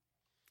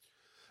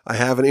I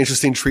have an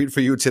interesting treat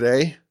for you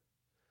today.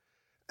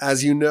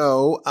 As you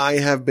know, I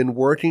have been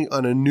working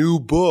on a new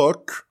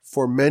book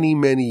for many,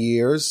 many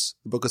years.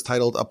 The book is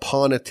titled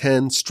Upon a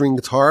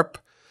 10-Stringed Harp,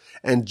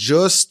 and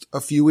just a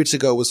few weeks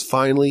ago it was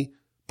finally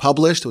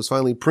published. It was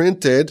finally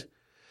printed,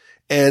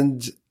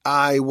 and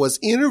I was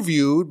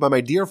interviewed by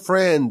my dear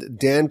friend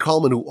Dan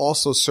Coleman, who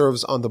also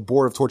serves on the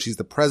board of Torch. He's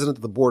the president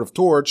of the board of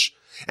Torch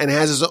and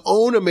has his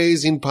own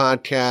amazing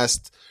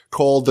podcast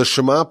called the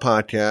Shema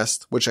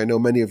Podcast, which I know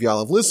many of y'all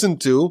have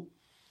listened to.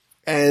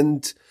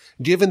 And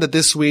given that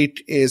this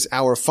week is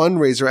our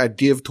fundraiser at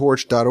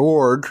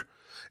givetorch.org,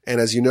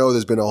 and as you know,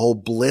 there's been a whole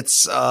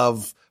blitz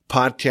of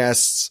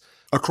podcasts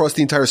across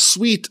the entire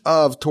suite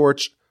of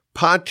Torch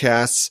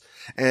podcasts,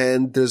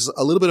 and there's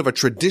a little bit of a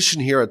tradition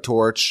here at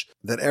Torch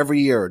that every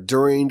year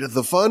during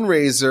the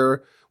fundraiser,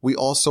 we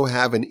also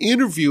have an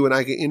interview, and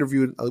I get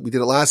interviewed. We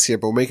did it last year,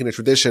 but we're making a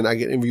tradition. I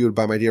get interviewed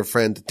by my dear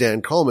friend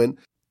Dan Coleman.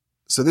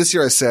 So this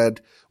year I said,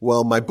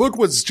 well, my book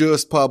was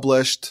just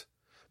published.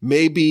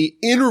 Maybe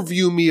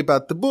interview me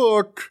about the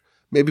book.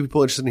 Maybe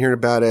people are interested in hearing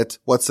about it.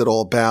 What's it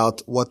all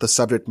about? What the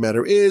subject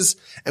matter is.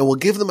 And we'll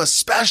give them a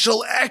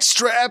special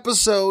extra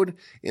episode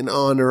in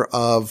honor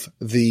of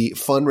the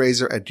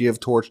fundraiser at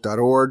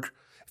givetorch.org.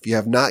 If you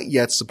have not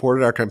yet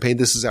supported our campaign,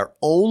 this is our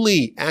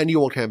only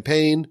annual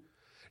campaign.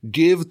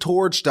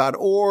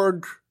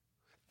 givetorch.org.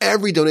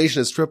 Every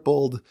donation is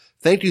tripled.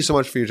 Thank you so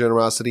much for your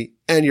generosity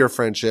and your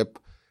friendship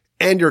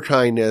and your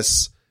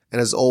kindness.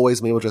 And as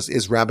always, my email address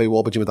is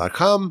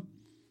rabbiwolbe@gmail.com.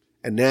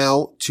 And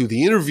now to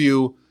the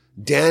interview,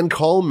 Dan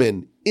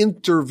Coleman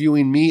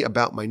interviewing me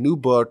about my new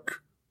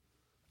book,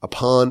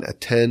 Upon a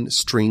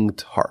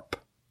 10-Stringed Harp.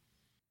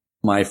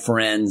 My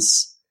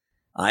friends,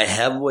 I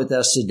have with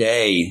us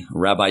today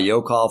Rabbi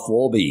Yochai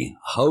Wolbe,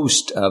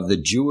 host of the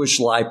Jewish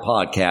Life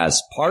Podcast,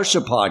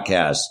 Parsha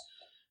Podcast,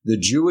 the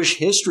Jewish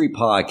History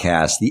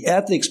Podcast, the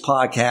Ethics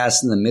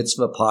Podcast, and the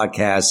Mitzvah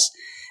Podcast.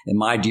 And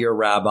my dear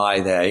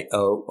Rabbi, that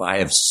I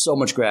have so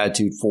much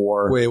gratitude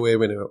for. Wait.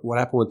 What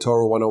happened with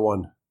Torah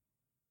 101?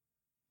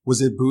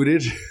 Was it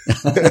booted?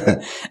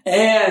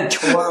 And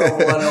Torah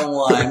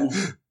 101.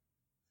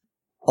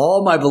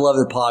 All my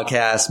beloved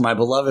podcasts, my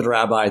beloved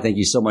Rabbi, thank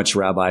you so much,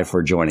 Rabbi,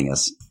 for joining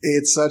us.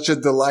 It's such a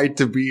delight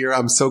to be here.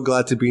 I'm so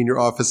glad to be in your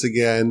office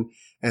again.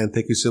 And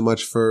thank you so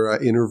much for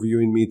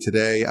interviewing me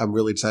today. I'm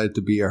really excited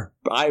to be here.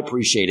 I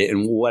appreciate it.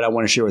 And what I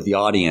want to share with the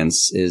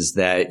audience is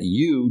that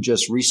you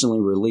just recently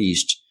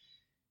released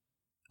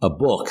a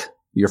book,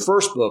 your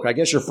first book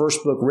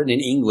written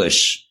in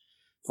English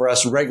for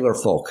us regular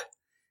folk.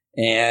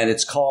 And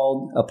it's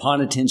called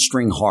Upon a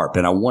 10-String Harp.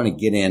 And I want to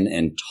get in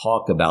and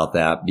talk about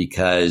that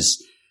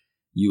because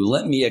you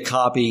lent me a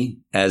copy,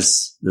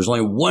 as there's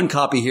only one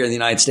copy here in the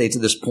United States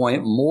at this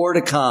point, more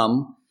to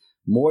come,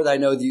 more that I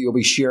know that you'll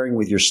be sharing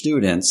with your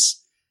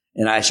students.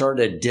 And I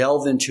started to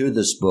delve into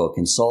this book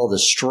and saw the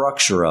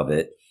structure of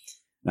it.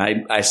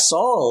 And I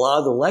saw a lot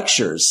of the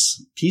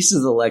lectures, pieces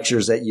of the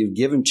lectures that you've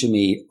given to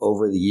me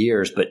over the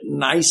years, but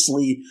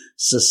nicely,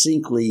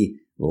 succinctly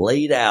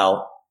laid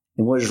out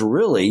and was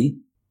really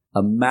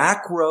a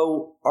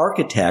macro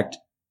architect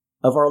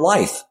of our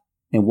life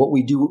and what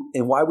we do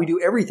and why we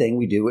do everything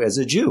we do as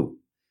a Jew.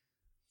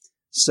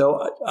 So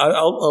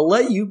I'll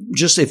let you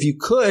just, if you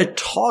could,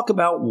 talk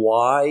about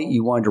why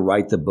you wanted to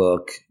write the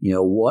book,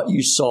 what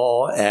you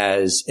saw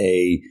as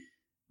a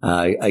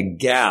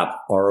gap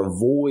or a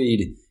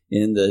void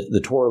in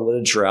the Torah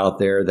literature out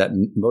there that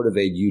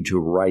motivated you to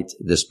write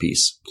this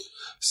piece.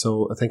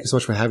 So thank you so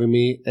much for having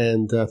me.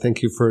 And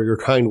thank you for your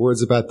kind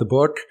words about the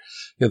book.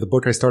 The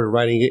book, I started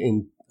writing it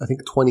in, I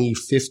think,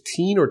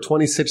 2015 or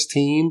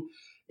 2016.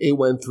 It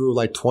went through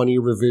like 20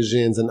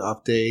 revisions and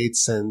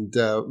updates and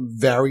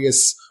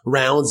various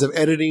rounds of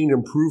editing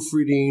and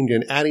proofreading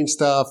and adding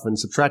stuff and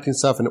subtracting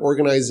stuff and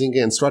organizing it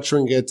and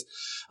structuring it.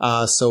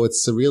 So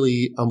it's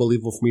really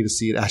unbelievable for me to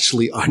see it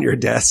actually on your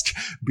desk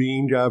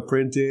being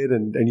printed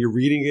and you're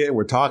reading it and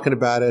we're talking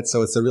about it.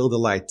 So it's a real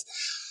delight.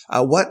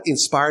 What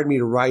inspired me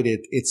to write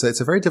it? It's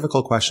a very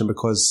difficult question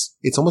because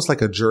it's almost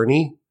like a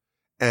journey,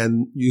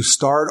 and you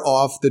start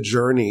off the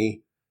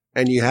journey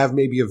and you have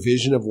maybe a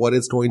vision of what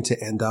it's going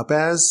to end up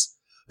as,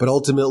 but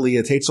ultimately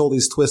it takes all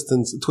these twists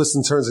and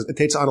turns. It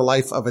takes on a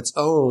life of its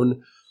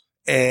own.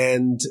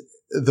 And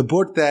the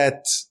book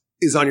that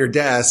is on your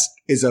desk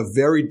is a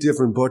very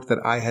different book that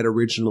I had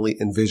originally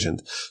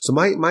envisioned. So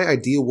my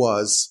idea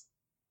was,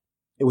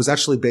 it was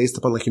actually based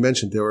upon, like you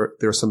mentioned, there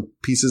are some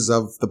pieces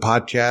of the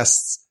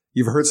podcasts.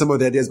 You've heard some of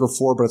the ideas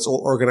before, but it's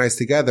all organized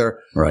together.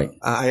 Right.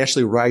 I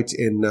actually write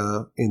in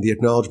the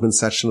acknowledgement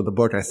section of the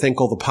book, I thank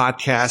all the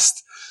podcast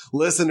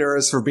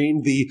listeners for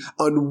being the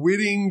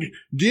unwitting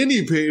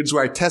guinea pigs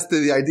where I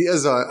tested the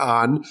ideas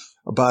on.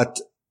 But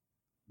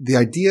the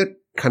idea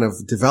kind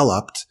of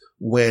developed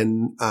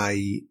when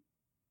I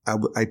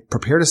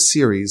prepared a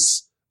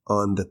series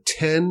on the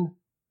 10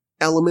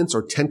 elements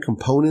or 10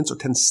 components or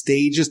 10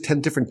 stages,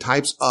 10 different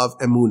types of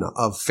emunah,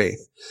 of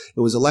faith. It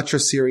was a lecture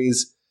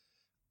series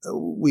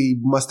we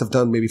must have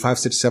done maybe 5,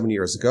 6, 7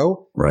 years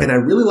ago. Right. And I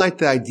really liked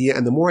the idea.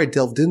 And the more I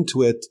delved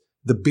into it,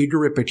 the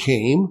bigger it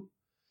became.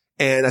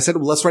 And I said,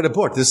 well, let's write a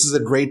book. This is a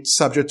great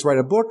subject to write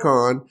a book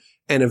on.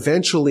 And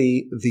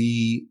eventually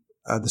the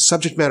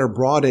subject matter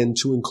broadened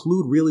to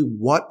include really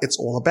what it's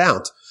all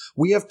about.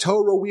 We have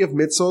Torah, we have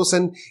mitzvos,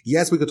 and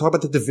yes, we could talk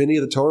about the divinity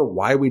of the Torah,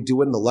 why we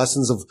do it, and the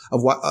lessons of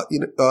what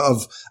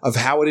of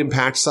how it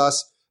impacts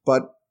us.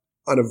 But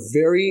on a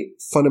very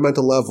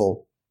fundamental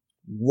level,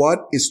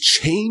 what is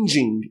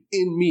changing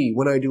in me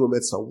when I do a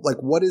mitzvah? Like,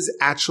 what is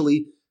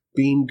actually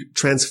being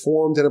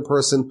transformed in a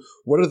person?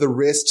 What are the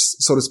risks,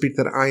 so to speak,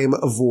 that I am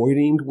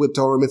avoiding with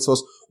Torah mitzvahs?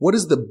 What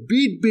is the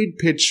big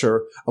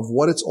picture of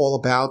what it's all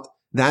about?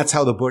 That's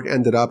how the book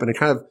ended up. And it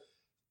kind of,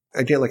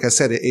 again, like I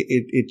said,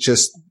 it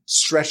just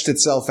stretched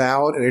itself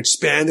out and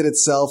expanded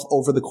itself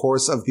over the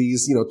course of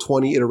these,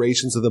 20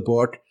 iterations of the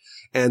book.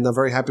 And I'm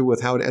very happy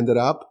with how it ended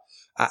up.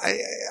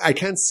 I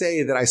can't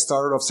say that I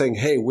started off saying,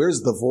 hey,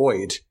 where's the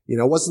void?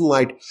 It wasn't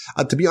like,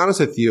 to be honest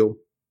with you,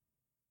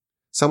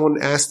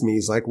 someone asked me,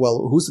 he's like,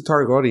 well, who's the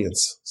target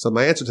audience? So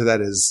my answer to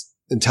that is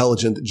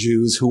intelligent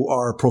Jews who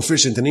are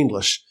proficient in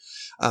English,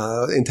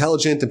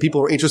 intelligent and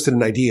people who are interested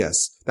in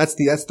ideas. That's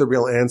the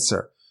real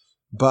answer.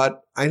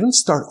 But I didn't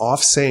start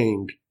off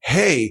saying,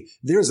 hey,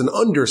 there's an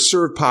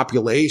underserved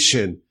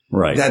population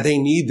right, that they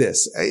need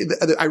this.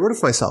 I wrote it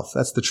for myself.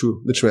 That's the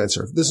true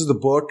answer. This is the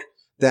book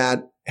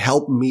that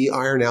helped me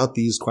iron out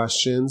these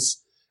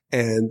questions.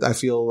 And I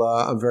feel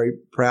I'm very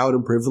proud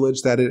and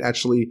privileged that it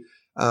actually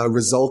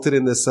resulted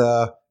in this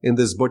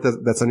book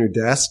that's on your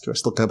desk. I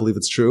still can't believe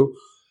it's true.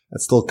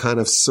 That's still kind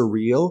of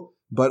surreal.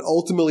 But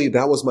ultimately,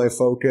 that was my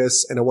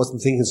focus. And I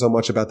wasn't thinking so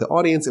much about the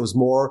audience. It was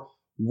more,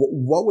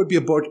 what would be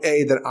a book,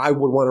 A, that I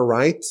would want to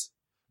write?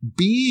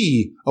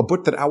 B, a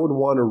book that I would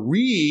want to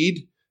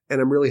read. And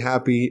I'm really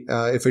happy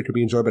if it could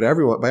be enjoyed by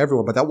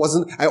everyone. But I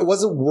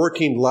wasn't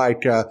working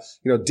like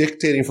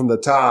dictating from the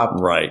top.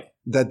 Right.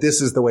 That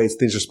this is the way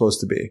things are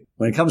supposed to be.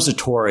 When it comes to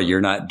Torah, you're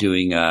not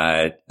doing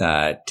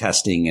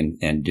testing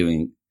and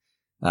doing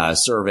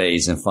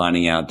surveys and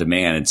finding out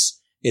demand.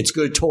 It's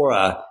good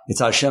Torah. It's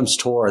Hashem's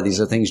Torah. These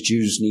are things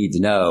Jews need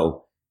to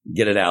know.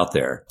 Get it out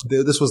there.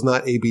 This was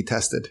not A/B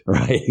tested.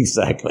 Right.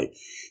 Exactly.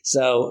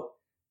 So,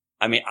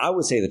 I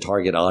would say the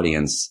target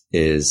audience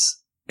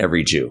is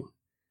every Jew.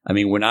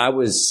 When I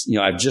was,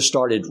 I've just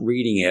started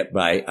reading it,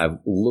 but I've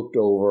looked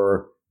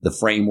over the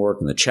framework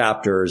and the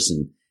chapters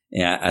and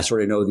I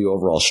sort of know the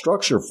overall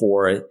structure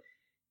for it.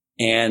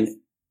 And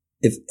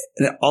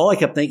all I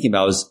kept thinking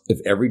about was if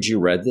every Jew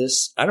read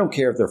this, I don't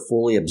care if they're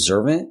fully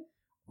observant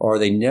or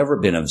they never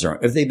been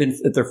observant.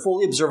 If they're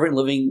fully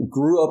observant,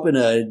 grew up in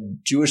a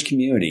Jewish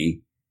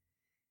community,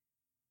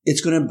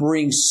 it's going to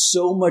bring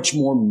so much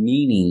more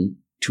meaning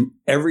to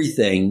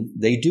everything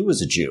they do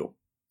as a Jew.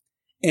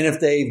 And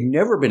if they've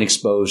never been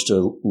exposed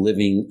to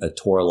living a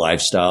Torah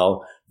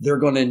lifestyle, they're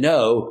going to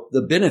know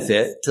the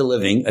benefit to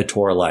living a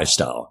Torah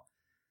lifestyle.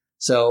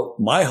 So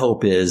my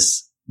hope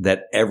is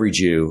that every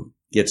Jew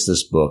gets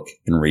this book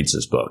and reads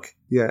this book.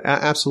 Yeah,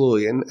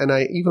 absolutely. And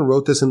I even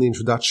wrote this in the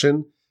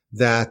introduction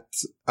that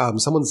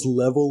someone's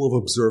level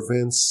of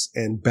observance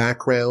and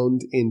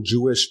background in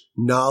Jewish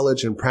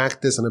knowledge and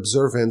practice and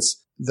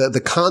observance,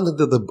 the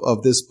content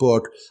of this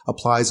book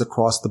applies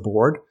across the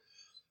board.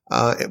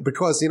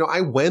 Because,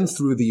 I went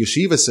through the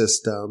yeshiva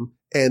system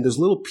and there's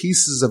little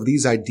pieces of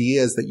these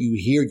ideas that you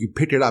hear, you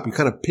pick it up, you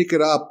kind of pick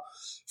it up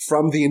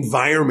from the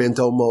environment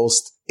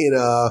almost in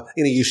a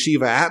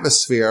yeshiva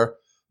atmosphere,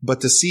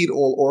 but to see it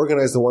all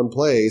organized in one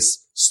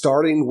place,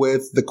 starting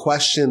with the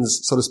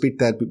questions, so to speak,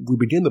 that we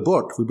begin the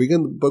book. We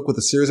begin the book with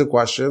a series of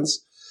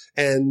questions.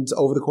 And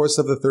over the course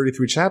of the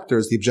 33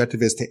 chapters, the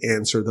objective is to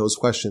answer those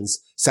questions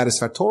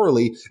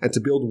satisfactorily and to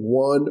build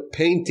one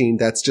painting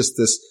that's just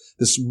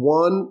this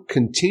one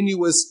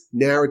continuous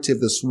narrative,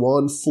 this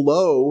one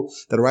flow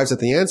that arrives at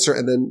the answer.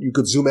 And then you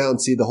could zoom out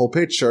and see the whole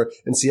picture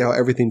and see how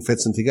everything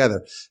fits in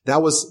together.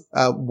 That was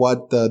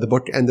what the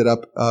book ended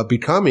up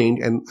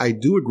becoming. And I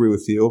do agree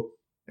with you.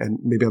 And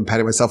maybe I'm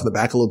patting myself on the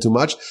back a little too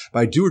much, but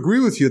I do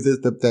agree with you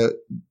that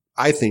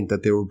I think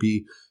that there will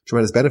be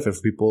tremendous benefit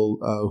for people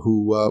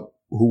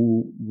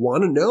who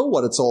want to know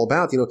what it's all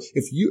about.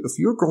 If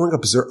you're growing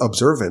up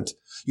observant,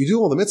 you do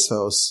all the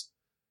mitzvos.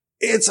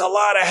 It's a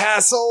lot of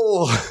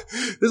hassle.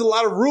 There's a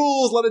lot of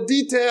rules, a lot of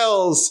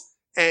details,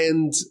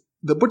 and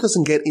the book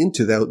doesn't get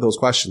into those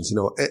questions.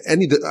 I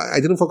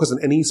didn't focus on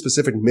any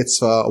specific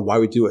mitzvah or why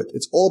we do it.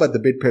 It's all about the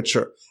big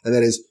picture, and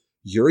that is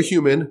you're a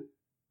human.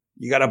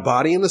 You got a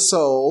body and a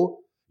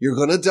soul. You're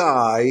gonna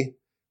die.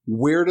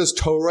 Where does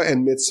Torah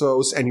and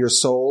mitzvos and your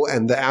soul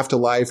and the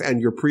afterlife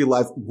and your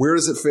pre-life, where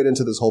does it fit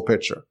into this whole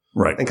picture?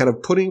 Right. And kind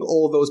of putting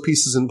all of those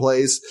pieces in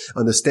place,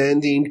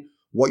 understanding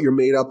what you're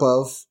made up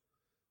of,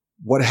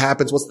 what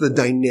happens, what's the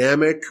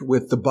dynamic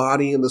with the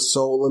body and the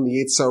soul and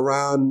the Yetzer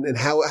Hara, and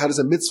how does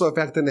a mitzvah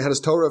affect it, and how does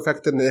Torah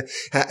affect it,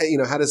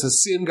 and how does a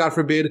sin, God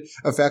forbid,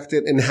 affect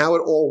it, and how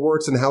it all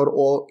works and how it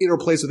all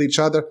interplays with each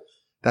other.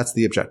 That's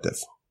the objective.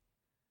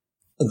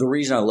 The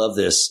reason I love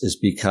this is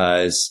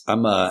because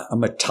I'm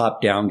a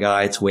top-down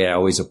guy. It's the way I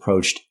always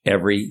approached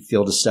every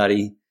field of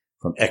study,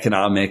 from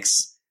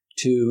economics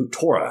to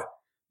Torah,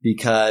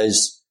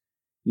 because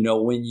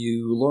when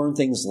you learn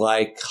things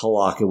like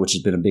halakha, which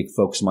has been a big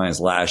focus of mine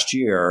last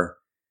year,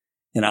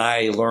 and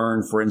I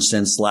learned, for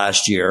instance,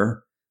 last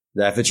year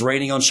that if it's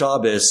raining on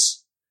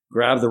Shabbos,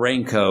 grab the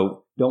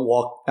raincoat, don't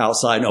walk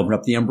outside and open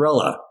up the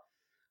umbrella.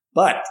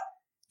 But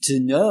to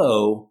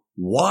know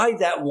why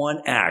that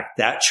one act,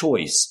 that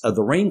choice of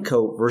the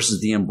raincoat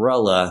versus the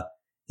umbrella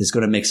is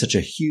going to make such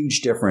a huge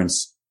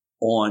difference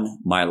on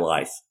my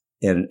life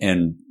and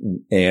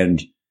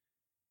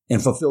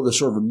fulfill the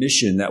sort of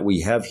mission that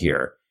we have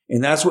here.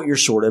 And that's what you're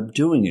sort of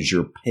doing is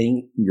you're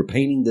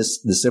painting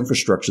this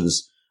infrastructure,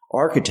 this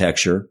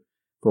architecture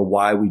for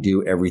why we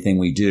do everything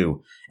we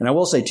do. And I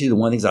will say too, the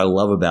one of the things I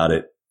love about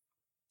it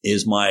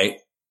is my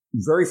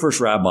very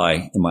first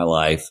rabbi in my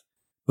life,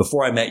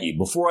 before I met you,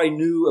 before I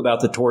knew about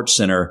the Torch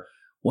Center,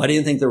 I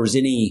didn't think there was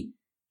any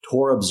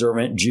Torah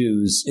observant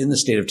Jews in the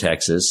state of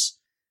Texas.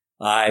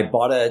 I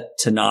bought a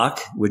Tanakh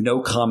with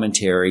no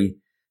commentary,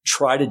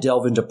 tried to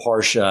delve into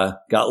Parsha,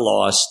 got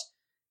lost,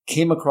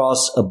 came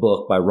across a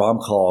book by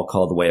Ramchal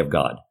called The Way of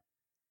God.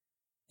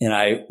 And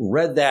I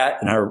read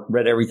that, and I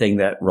read everything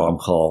that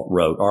Ramchal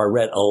wrote, or I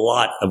read a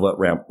lot of what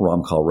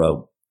Ramchal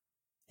wrote.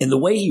 And the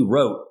way he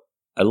wrote,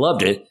 I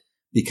loved it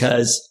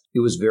because it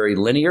was very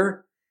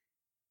linear.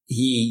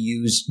 He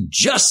used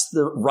just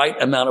the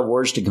right amount of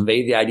words to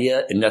convey the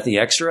idea and nothing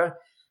extra.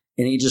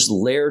 And he just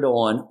layered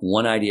on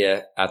one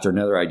idea after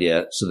another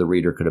idea so the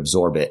reader could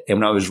absorb it. And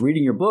when I was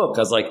reading your book,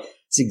 I was like,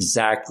 it's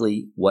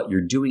exactly what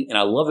you're doing. And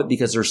I love it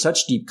because there's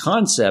such deep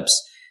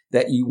concepts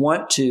that you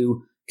want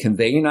to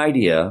convey an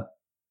idea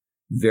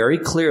very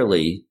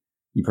clearly.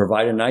 You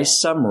provide a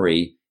nice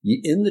summary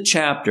in the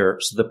chapter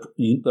so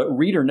the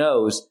reader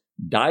knows,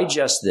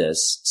 digest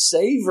this,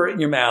 savor it in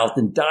your mouth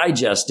and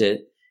digest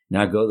it.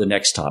 Now go to the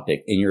next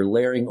topic. And you're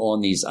layering on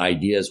these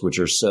ideas, which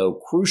are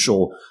so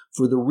crucial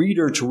for the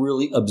reader to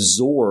really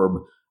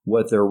absorb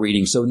what they're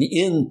reading. So in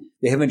the end,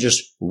 they haven't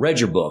just read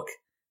your book.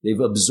 They've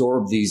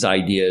absorbed these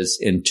ideas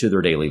into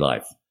their daily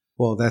life.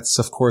 Well, that's,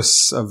 of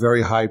course, a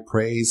very high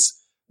praise.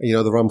 The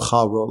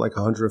Ramchal wrote like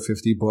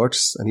 150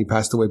 books, and he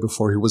passed away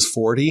before he was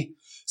 40.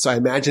 So I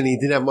imagine he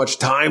didn't have much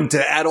time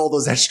to add all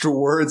those extra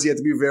words. He had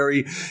to be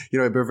very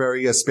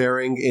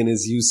sparing in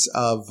his use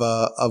of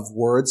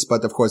words.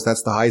 But of course,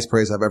 that's the highest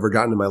praise I've ever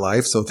gotten in my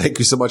life. So thank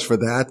you so much for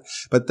that.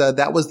 But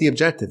that was the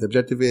objective. The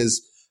objective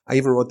is, I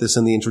even wrote this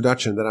in the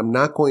introduction, that I'm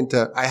not going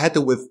to, I had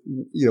to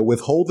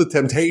withhold the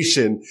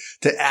temptation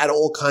to add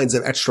all kinds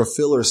of extra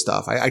filler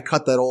stuff. I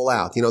cut that all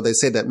out. They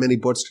say that many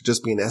books could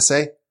just be an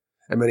essay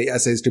and many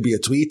essays could be a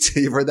tweet.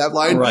 You've heard that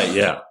line? Right.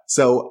 Yeah.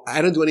 So I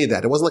didn't do any of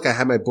that. It wasn't like I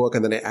had my book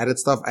and then I added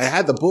stuff. I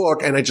had the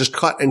book and I just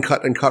cut and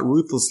cut and cut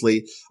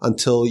ruthlessly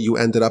until you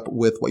ended up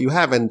with what you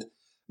have. And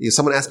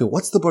someone asked me,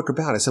 what's the book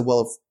about? I said,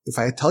 well, if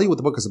I tell you what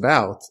the book is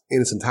about in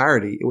its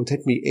entirety, it would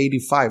take me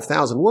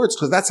 85,000 words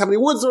because that's how many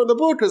words are in the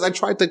book, because I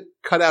tried to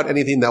cut out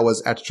anything that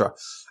was extra.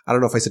 I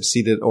don't know if I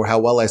succeeded or how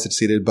well I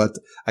succeeded, but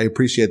I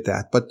appreciate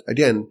that. But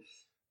again,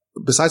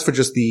 besides for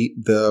just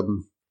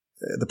the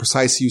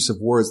precise use of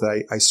words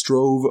that I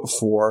strove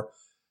for,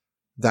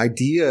 the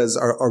ideas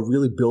are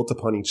really built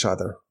upon each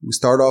other. We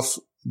start off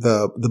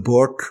the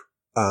book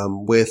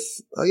with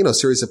a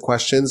series of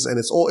questions, and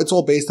it's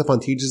all based upon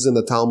teachings in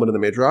the Talmud and the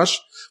Midrash.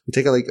 We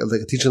take like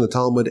a teaching in the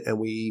Talmud and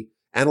we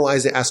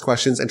analyze it, ask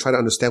questions, and try to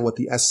understand what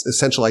the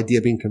essential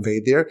idea being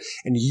conveyed there,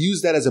 and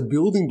use that as a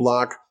building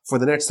block for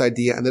the next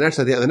idea and the next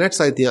idea and the next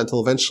idea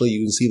until eventually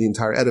you can see the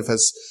entire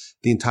edifice,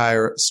 the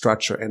entire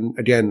structure. And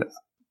again,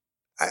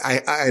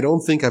 I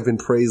don't think I've been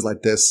praised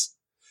like this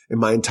in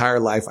my entire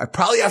life. I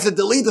probably have to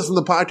delete this from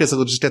the podcast.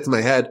 It'll just get to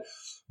my head.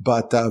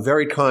 But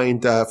very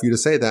kind for you to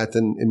say that,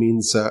 and it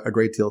means a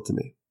great deal to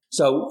me.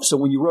 So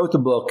when you wrote the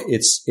book,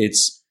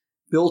 it's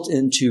built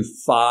into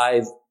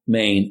 5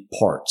 main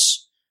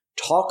parts.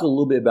 Talk a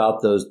little bit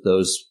about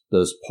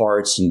those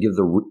parts and give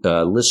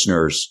the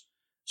listeners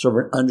sort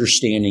of an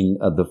understanding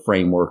of the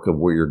framework of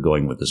where you're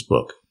going with this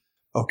book.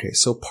 Okay,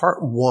 so part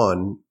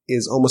 1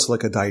 is almost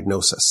like a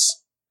diagnosis.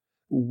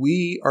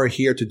 We are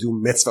here to do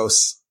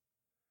mitzvos.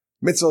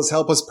 Mitzvos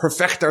help us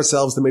perfect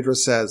ourselves, the Midrash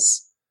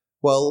says.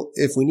 Well,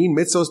 if we need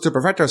mitzvos to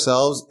perfect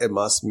ourselves, it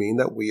must mean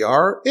that we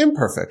are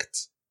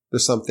imperfect.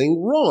 There's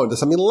something wrong.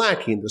 There's something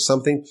lacking. There's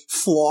something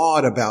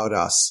flawed about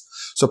us.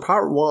 So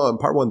part one,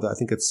 I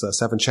think it's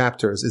 7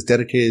 chapters, is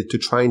dedicated to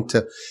trying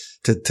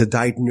to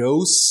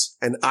diagnose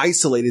and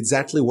isolate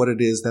exactly what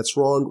it is that's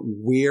wrong.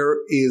 Where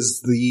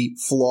is the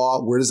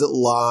flaw? Where does it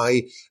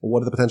lie? And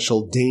what are the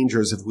potential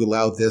dangers if we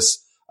allow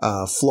this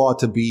flaw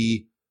to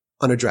be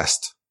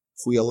unaddressed?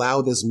 If we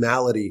allow this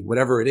malady,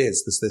 whatever it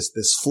is,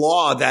 this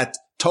flaw that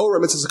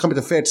Torah mitzvahs are coming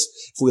to fix,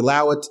 if we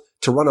allow it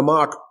to run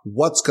amok,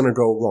 what's going to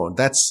go wrong?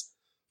 That's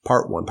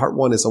part 1. Part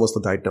 1 is almost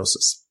a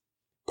diagnosis.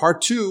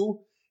 Part 2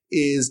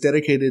 is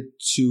dedicated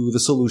to the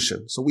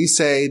solution. So we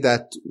say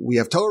that we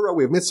have Torah,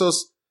 we have mitzvahs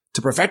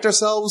to perfect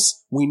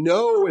ourselves. We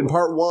know in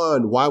part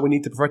 1 why we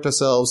need to perfect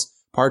ourselves.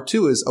 Part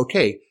 2 is,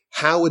 okay,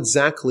 how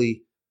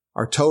exactly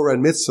are Torah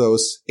and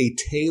mitzvos a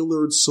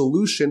tailored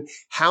solution?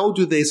 How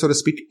do they, so to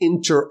speak,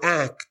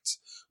 interact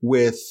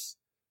with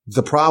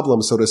the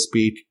problem, so to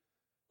speak,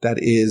 that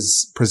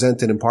is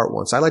presented in part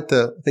one. So I like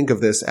to think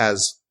of this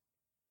as,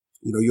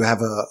 you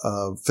have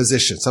a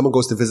physician. Someone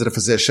goes to visit a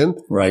physician.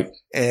 Right.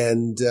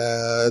 And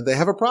they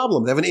have a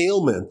problem. They have an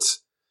ailment.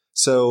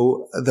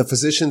 So the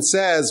physician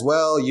says,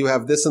 well, you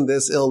have this and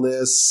this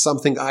illness,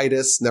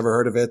 something-itis, never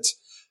heard of it.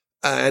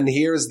 And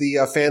here's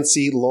the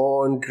fancy,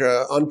 long,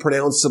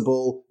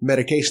 unpronounceable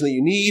medication that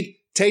you need.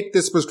 Take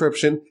this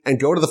prescription and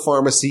go to the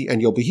pharmacy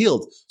and you'll be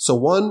healed. So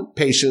one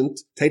patient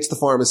takes the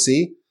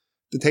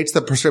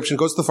prescription,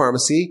 goes to the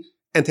pharmacy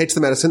and takes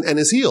the medicine and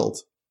is healed.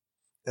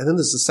 And then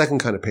there's the second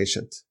kind of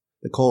patient.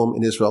 They call him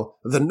in Israel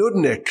the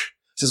nudnik.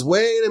 Says,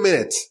 wait a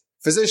minute,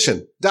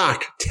 physician,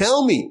 doc,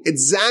 tell me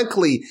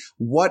exactly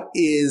what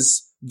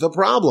is the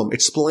problem.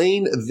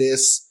 Explain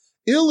this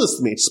illness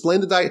to me. Explain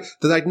the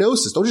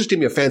diagnosis. Don't just give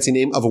me a fancy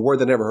name of a word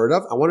that I never heard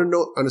of. I want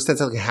to understand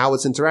exactly how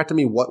it's interacting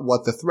with me,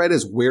 what the threat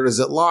is, where does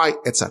it lie,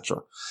 etc.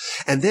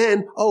 And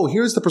then,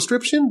 here's the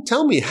prescription.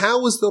 Tell me,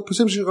 how is the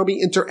prescription going to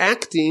be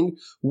interacting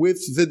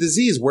with the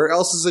disease? Where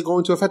else is it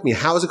going to affect me?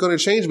 How is it going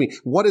to change me?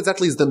 What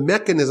exactly is the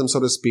mechanism, so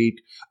to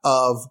speak,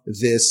 of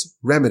this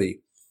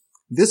remedy?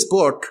 This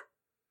book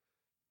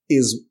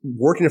is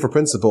working for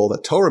principle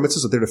that Torah and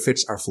mitzvahs are there to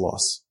fix our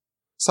flaws.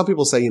 Some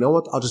people say, you know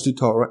what, I'll just do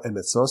Torah and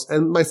mitzvahs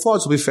and my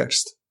flaws will be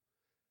fixed.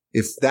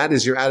 If that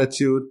is your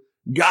attitude,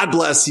 God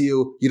bless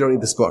you. You don't need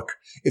this book.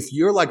 If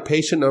you're like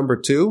patient number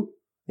 2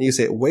 and you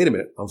say, wait a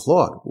minute, I'm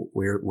flawed.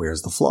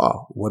 Where's the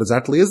flaw? What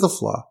exactly is the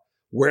flaw?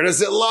 Where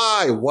does it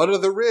lie? What are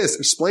the risks?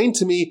 Explain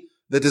to me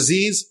the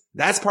disease.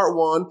 That's part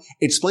 1.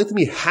 Explain to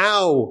me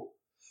how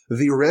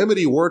the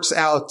remedy works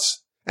out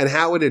and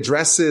how it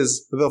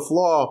addresses the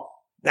flaw.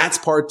 That's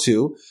part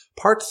 2.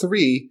 Part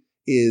 3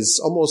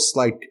 is almost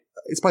like,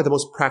 it's probably the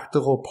most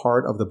practical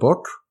part of the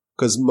book,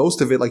 because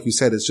most of it, like you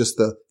said, is just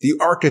the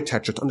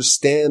architecture to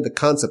understand the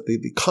concept,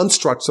 the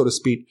construct, so to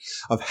speak,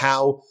 of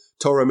how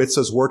Torah and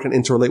mitzvahs work and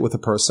interrelate with a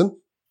person.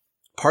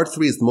 Part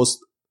 3 is the most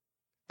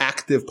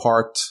active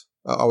part,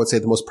 I would say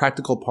the most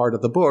practical part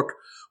of the book,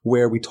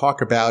 where we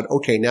talk about,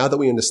 okay, now that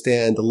we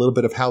understand a little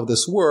bit of how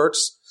this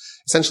works,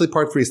 essentially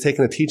part 3 is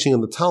taking a teaching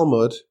in the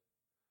Talmud.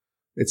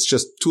 It's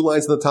just 2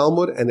 lines in the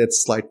Talmud, and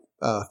it's like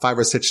 5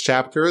 or 6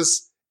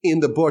 chapters in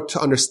the book to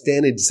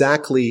understand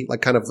exactly,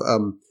 like kind of,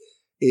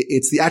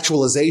 it's the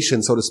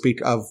actualization, so to speak,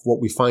 of what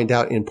we find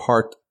out in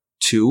part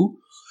 2.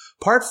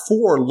 Part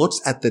 4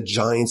 looks at the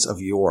giants of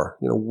yore.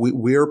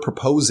 We're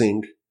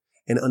proposing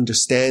an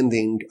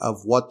understanding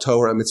of what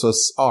Torah and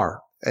mitzvahs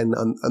are, and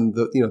on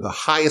the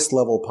highest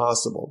level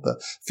possible,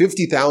 the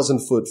 50,000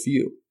 foot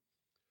view.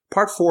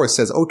 Part 4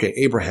 says, okay,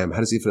 Abraham, how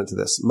does he fit into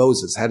this?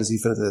 Moses, how does he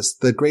fit into this?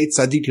 The great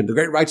tzaddikim, the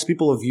great righteous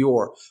people of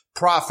yore,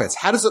 prophets,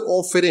 how does it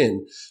all fit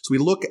in? So we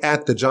look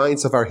at the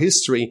giants of our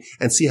history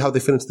and see how they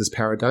fit into this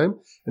paradigm.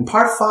 And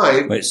part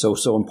 5. Wait, so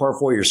in part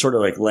 4, you're sort of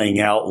like laying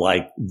out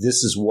like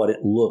this is what it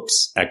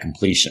looks at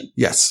completion.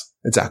 Yes,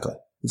 exactly.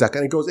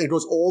 And it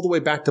goes all the way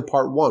back to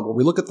part 1. When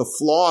we look at the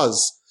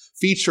flaws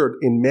featured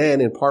in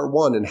man in part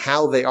 1 and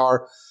how they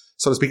are,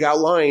 so to speak,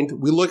 outlined,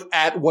 we look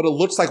at what it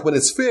looks like when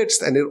it's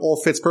fixed, and it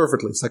all fits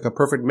perfectly. It's like a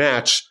perfect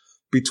match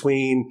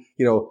between,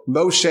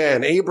 Moshe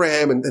and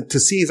Abraham, and to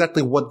see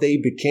exactly what they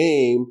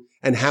became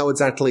and how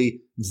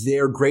exactly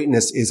their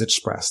greatness is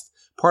expressed.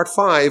 Part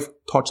 5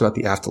 talks about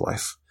the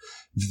afterlife.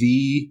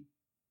 The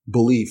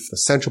belief, the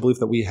central belief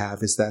that we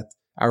have is that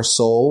our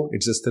soul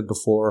existed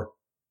before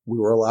we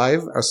were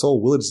alive. Our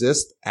soul will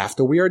exist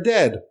after we are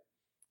dead.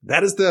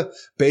 That is the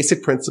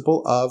basic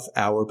principle of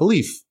our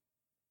belief.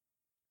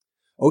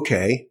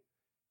 Okay,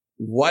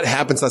 what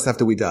happens to us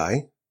after we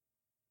die?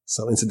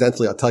 So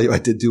incidentally, I'll tell you, I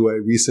did do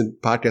a recent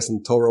podcast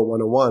on Torah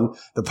 101,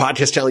 the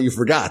podcast channel you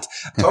forgot.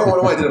 Torah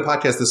 101, I did a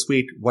podcast this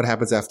week, what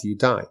happens after you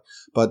die?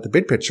 But the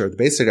big picture, the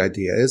basic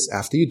idea is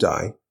after you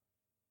die,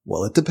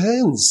 well, it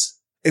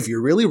depends. If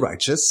you're really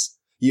righteous,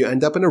 you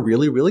end up in a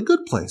really, really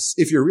good place.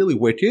 If you're really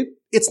wicked,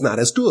 it's not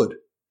as good.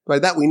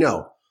 Right? That we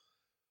know.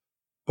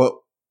 But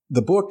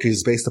the book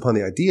is based upon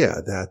the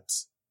idea that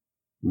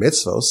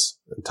mitzvos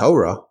and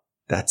Torah,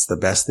 that's the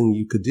best thing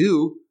you could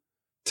do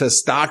to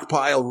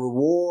stockpile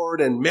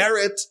reward and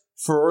merit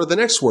for the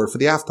next word, for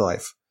the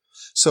afterlife.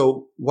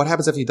 So what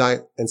happens after you die,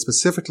 and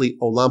specifically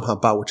Olam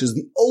Haba, which is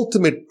the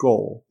ultimate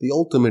goal.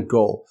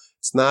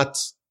 It's not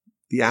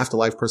the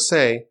afterlife per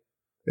se.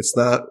 It's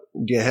not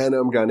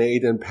Gehenna, Gan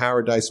Eden,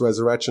 paradise,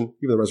 resurrection.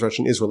 Even the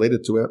resurrection is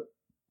related to it.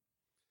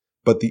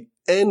 But the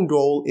end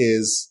goal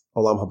is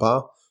Olam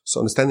Haba. So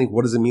understanding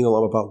what does it mean,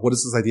 Olam Haba? What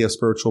is this idea of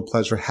spiritual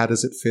pleasure? How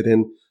does it fit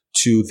in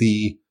to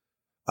the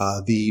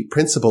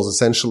principles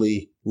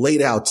essentially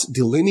laid out,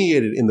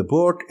 delineated in the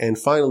book? And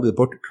finally, the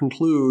book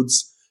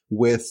concludes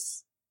with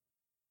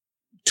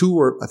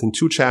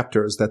two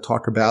chapters that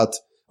talk about,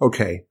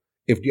 okay,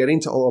 if getting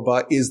to Olam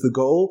Haba is the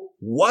goal,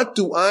 what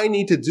do I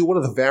need to do? What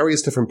are the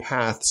various different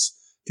paths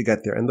to get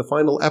there? And the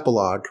final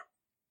epilogue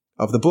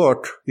of the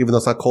book, even though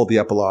it's not called the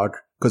epilogue,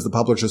 because the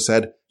publisher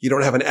said, you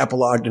don't have an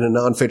epilogue in a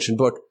nonfiction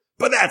book,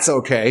 but that's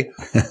okay.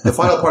 The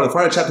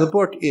final chapter of the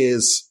book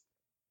is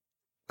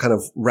kind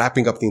of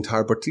wrapping up the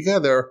entire book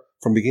together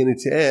from beginning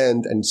to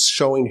end and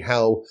showing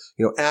how,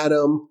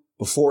 Adam,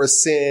 before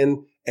his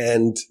sin,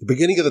 And the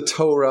beginning of the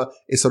Torah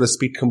is, so to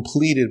speak,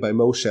 completed by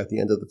Moshe at the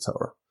end of the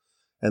Torah.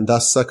 And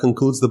thus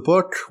concludes the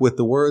book with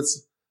the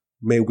words,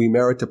 may we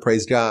merit to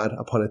praise God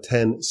upon a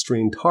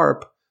 10-stringed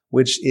harp,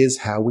 which is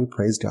how we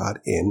praise God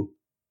in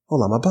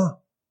Olam Haba.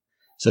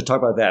 So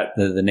talk about that,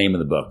 the name of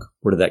the book.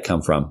 Where did that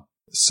come from?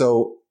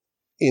 So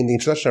in the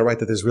introduction, I write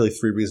that there's really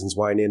 3 reasons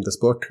why I named this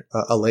book.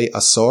 Alei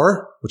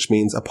Asor, which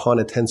means upon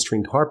a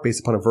 10-stringed harp,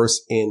 based upon a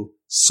verse in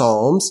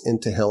Psalms, in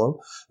Tehillim.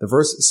 The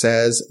verse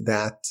says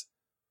that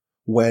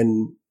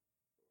when,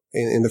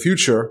 in the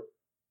future,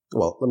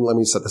 well, let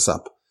me set this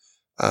up.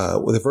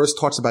 The verse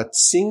talks about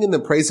singing the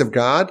praise of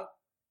God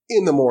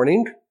in the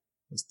morning,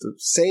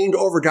 saying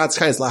over God's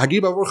kindness,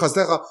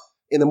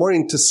 in the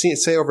morning to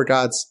say over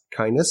God's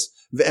kindness,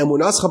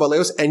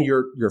 and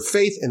your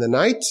faith in the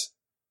night,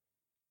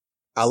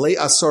 alei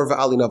asor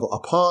v'ali navel,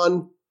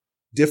 upon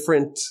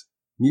different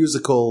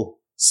musical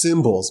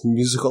symbols,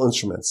 musical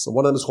instruments. So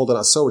one of them is called an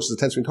asor, which is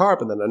a 10-stringed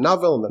harp, and then a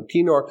navel, and then a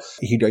kinor,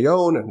 a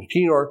hidayon, and a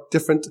kinor,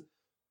 different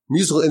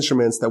musical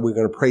instruments that we're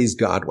going to praise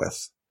God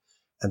with.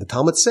 And the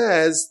Talmud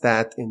says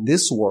that in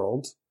this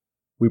world,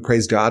 we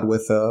praise God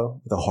with a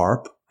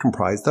harp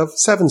comprised of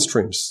 7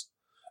 strings.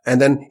 And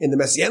then in the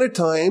Messianic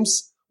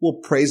times, we'll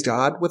praise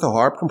God with a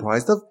harp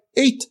comprised of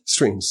 8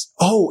 strings.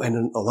 Oh, and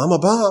in Olam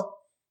Haba,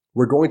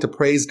 we're going to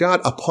praise God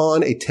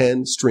upon a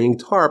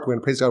 10-stringed harp. We're going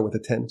to praise God with a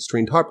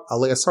 10-stringed harp,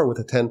 alei asar, with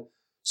a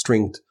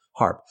 10-stringed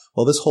harp.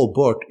 Well, this whole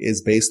book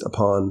is based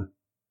upon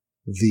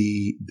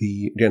the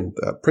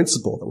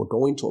principle that we're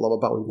going to Olam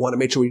Haba. We want to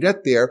make sure we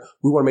get there.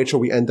 We want to make sure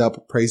we end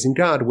up praising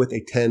God with a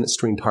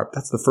 10-stringed harp.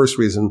 That's the first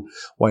reason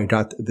why I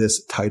got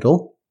this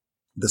title.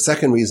 The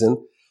second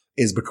reason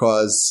is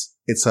because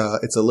it's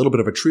a little bit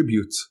of a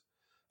tribute,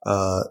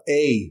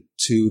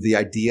 to the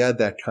idea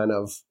that kind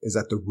of is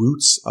at the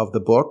roots of the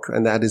book,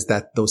 and that is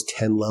that those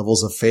 10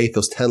 levels of faith,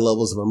 those 10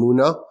 levels of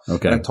emunah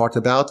that I talked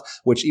about,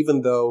 which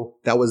even though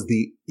that was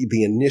the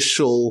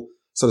initial,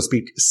 so to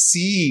speak,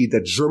 seed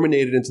that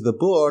germinated into the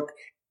book,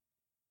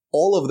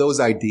 all of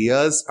those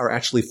ideas are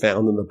actually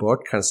found in the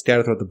book. Kind of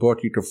scattered throughout the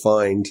book, you can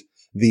find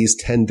these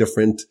 10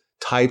 different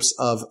types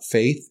of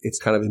faith. It's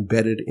kind of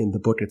embedded in the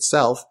book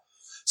itself.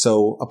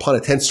 So upon a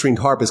 10-stringed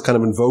harp is kind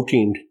of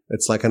invoking,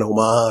 it's like an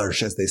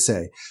homage, as they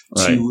say,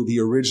 to the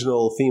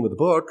original theme of the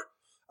book.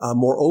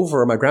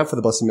 Moreover, my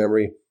grandfather, blessed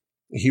memory,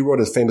 he wrote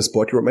a famous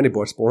book. He wrote many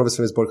books, but one of his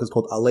famous books is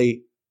called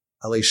Alei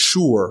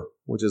Shur,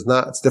 which is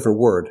not, it's a different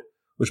word,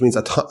 which means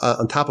on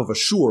top of a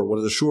shur. What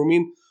does a shur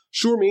mean?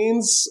 Shur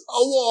means a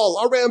wall,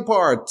 a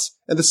rampart.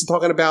 And this is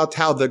talking about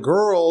how the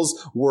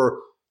girls were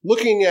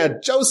looking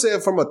at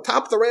Joseph from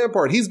atop the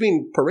rampart. He's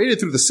being paraded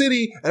through the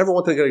city, and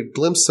everyone wanted to get a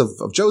glimpse of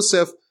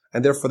Joseph.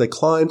 And therefore they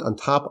climbed on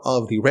top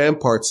of the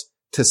ramparts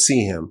to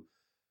see him.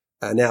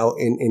 Now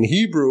in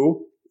Hebrew,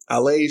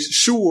 alei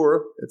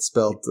shur, it's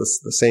spelled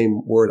the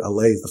same word,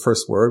 alei is the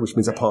first word, which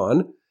means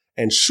upon,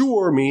 and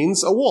shur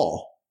means a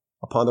wall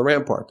upon the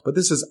rampart. But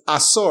this is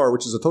asor,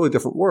 which is a totally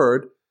different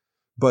word,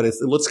 but it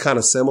looks kind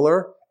of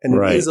similar. And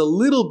it is a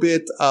little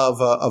bit of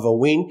a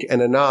wink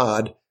and a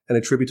nod and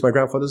a tribute to my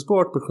grandfather's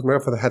book, because my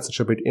grandfather had such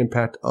a big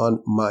impact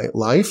on my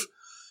life.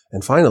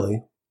 And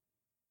finally,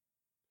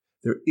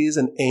 there is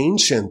an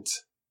ancient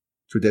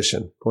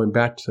tradition going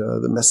back to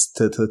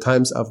the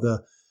times of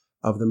the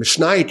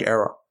Mishnaic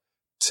era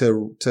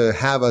to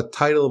have a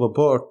title of a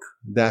book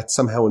that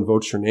somehow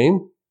invokes your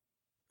name.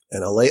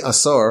 And alei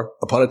asar,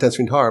 upon a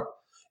 10-stringed harp,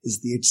 is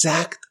the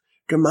exact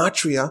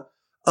gematria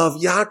of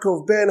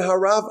Yaakov ben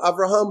Harav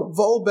Avraham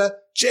Volbe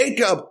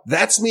Jacob.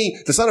 That's me,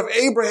 the son of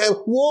Abraham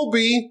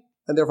Wolbe.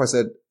 And therefore I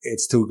said,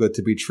 it's too good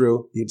to be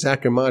true. The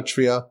exact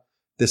gematria,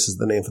 this is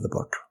the name for the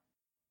book.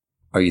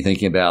 Are you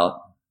thinking about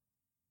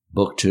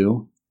Book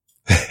 2?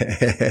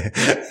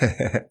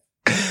 I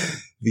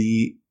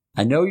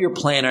know you're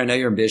planning. I know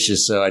you're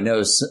ambitious. So I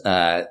know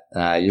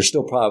you're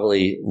still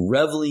probably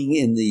reveling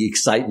in the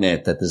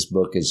excitement that this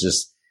book is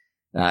just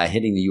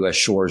hitting the U.S.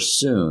 shores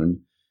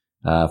soon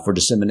for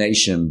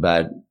dissemination.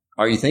 But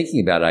are you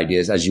thinking about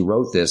ideas as you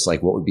wrote this?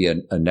 Like, what would be a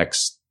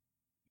next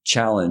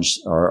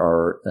challenge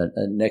or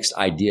a next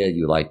idea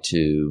you'd like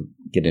to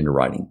get into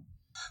writing?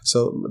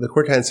 So the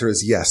quick answer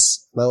is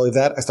yes. Not only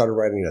that, I started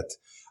writing it,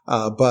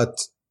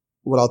 but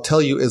what I'll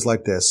tell you is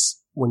like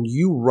this. When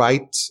you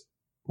write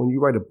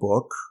a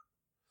book,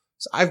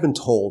 so I've been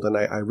told, and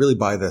I really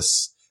buy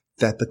this,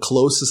 that the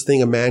closest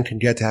thing a man can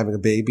get to having a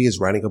baby is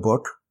writing a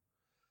book.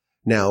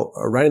 Now,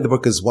 writing the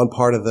book is one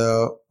part of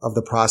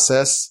the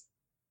process.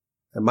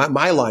 And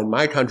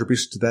my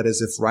contribution to that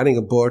is, if writing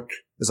a book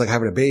is like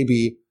having a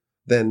baby,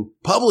 then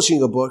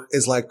publishing a book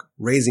is like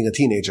raising a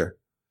teenager.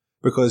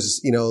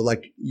 Because,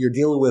 like you're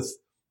dealing with,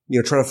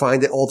 trying to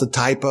find all the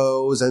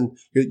typos, and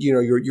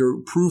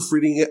you're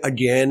proofreading it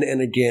again and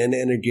again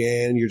and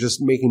again. You're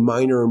just making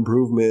minor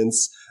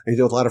improvements, and you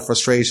deal with a lot of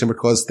frustration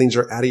because things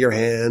are out of your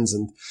hands,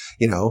 and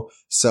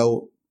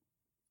so.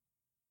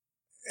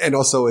 And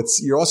also,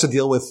 you're also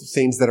dealing with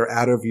things that are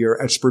out of your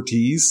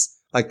expertise.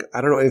 Like,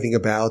 I don't know anything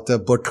about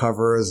book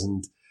covers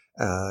and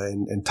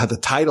The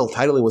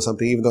titling was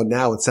something, even though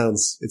now it's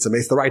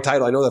amazing. The right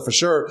title, I know that for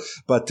sure,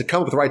 but to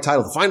come up with the right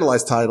title, the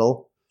finalized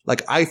title,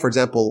 like I, for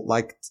example,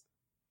 liked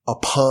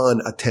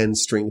Upon a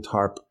 10-stringed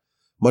harp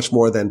much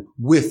more than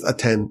With a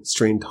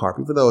 10-stringed harp,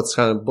 even though it's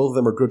kind of, both of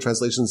them are good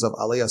translations of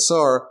Alei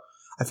Asar.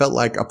 I felt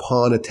like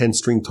Upon a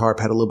 10-stringed harp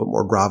had a little bit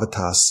more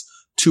gravitas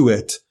to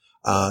it.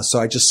 So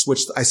I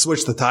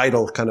switched the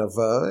title kind of,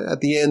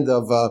 at the end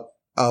of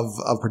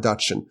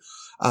production.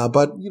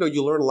 But,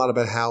 you learn a lot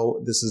about how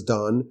this is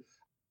done.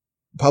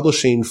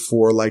 Publishing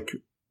for like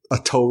a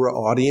Torah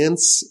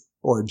audience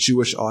or a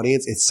Jewish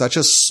audience, it's such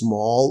a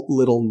small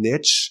little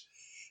niche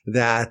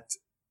that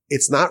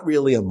it's not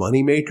really a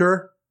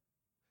moneymaker.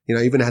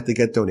 I even had to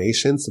get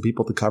donations to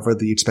people to cover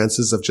the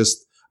expenses of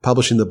just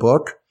publishing the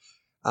book.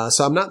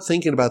 So I'm not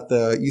thinking about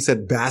you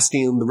said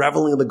basking, the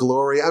reveling in the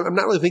glory. I'm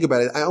not really thinking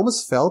about it. I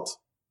almost felt,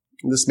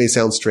 and this may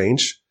sound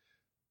strange,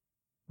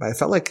 but I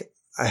felt like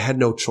I had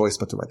no choice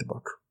but to write the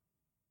book.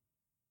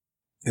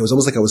 It was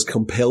almost like I was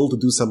compelled to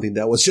do something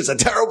that was just a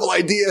terrible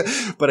idea,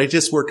 but I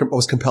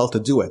was compelled to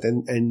do it.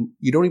 And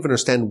you don't even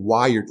understand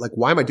why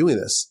why am I doing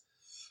this?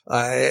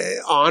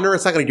 Honor,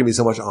 it's not going to give me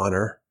so much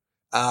honor.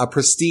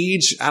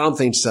 Prestige, I don't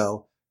think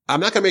so. I'm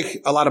not going to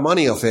make a lot of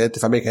money off it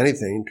if I make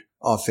anything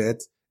off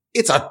it.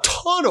 It's a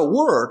ton of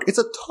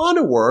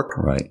work.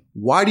 Right.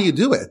 Why do you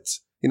do it?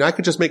 I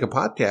could just make a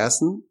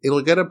podcast and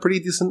it'll get a pretty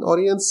decent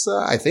audience,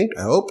 I think,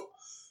 I hope.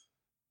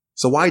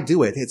 So why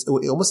do it? It's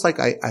almost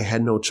like I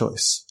had no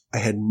choice. I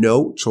had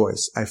no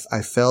choice.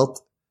 I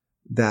felt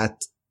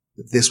that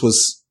this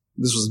was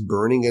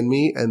burning in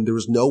me, and there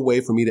was no way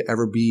for me to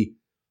ever be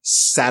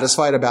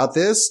satisfied about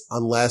this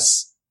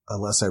unless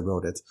I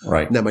wrote it.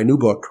 Right. Now, my new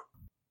book.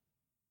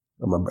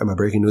 Am I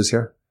breaking news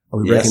here?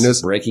 Are we yes, breaking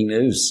news? Breaking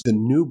news. The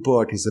new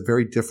book is a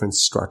very different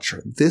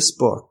structure. This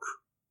book,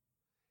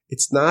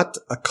 it's not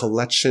a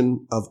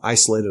collection of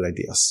isolated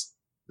ideas.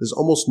 There's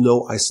almost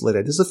no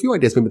isolated. There's a few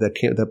ideas maybe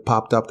that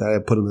popped up that I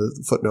put in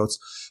the footnotes,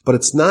 but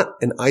it's not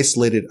an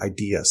isolated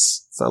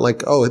ideas. It's not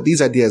like, oh,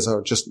 these ideas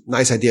are just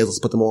nice ideas. Let's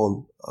put them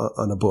all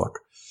on a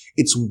book.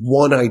 It's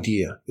one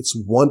idea. It's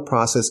one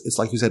process. It's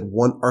like you said,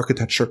 one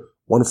architecture,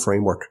 one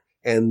framework.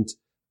 And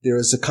there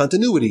is a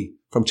continuity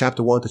from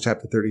chapter 1 to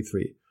chapter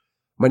 33.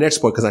 My next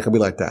book is not going to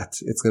be like that.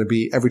 It's going to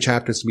be, every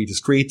chapter is going to be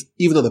discrete,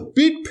 even though the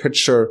big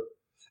picture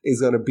is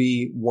going to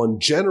be one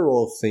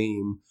general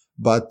theme,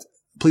 but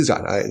please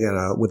God,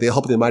 with the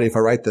help of the Almighty, if I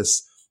write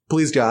this,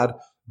 please God.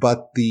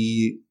 But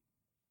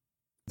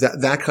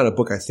that kind of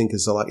book, I think,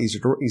 is a lot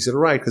easier to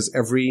write, because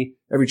every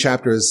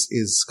chapter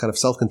is kind of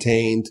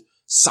self-contained,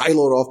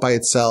 siloed off by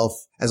itself,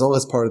 as long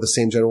as part of the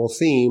same general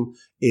theme.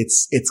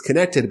 It's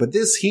connected. But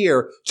this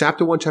here,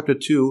 chapter 1, chapter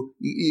 2,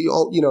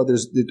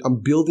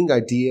 I'm building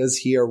ideas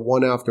here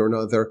one after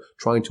another,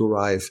 trying to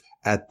arrive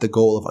at the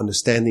goal of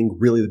understanding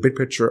really the big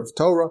picture of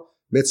Torah,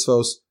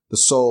 mitzvos, the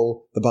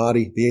soul, the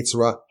body, the Yetzer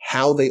Hara,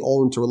 how they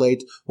all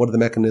interrelate, what are the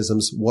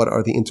mechanisms, what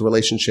are the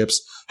interrelationships,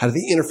 how do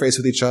they interface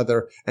with each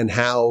other, and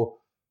how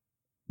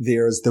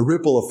there's the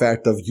ripple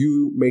effect of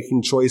you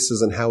making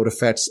choices and how it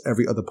affects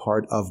every other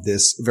part of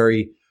this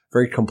very,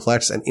 very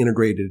complex and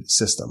integrated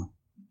system.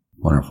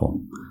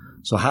 Wonderful.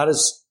 So how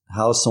is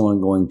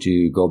someone going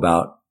to go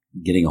about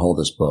getting a hold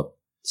of this book?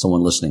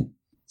 Someone listening.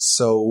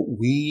 So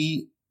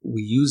we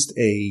used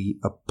a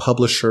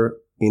publisher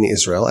in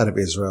Israel, out of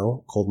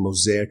Israel, called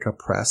Mosaica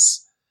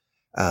Press.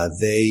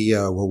 They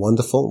were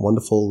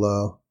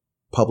wonderful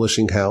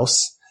publishing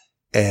house,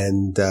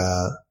 and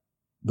the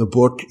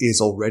book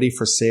is already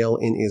for sale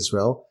in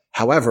Israel.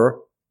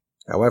 However,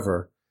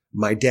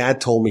 my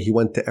dad told me he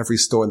went to every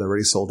store and they're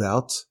already sold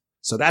out.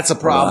 So that's a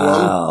problem.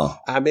 Wow.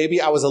 Maybe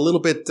I was a little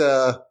bit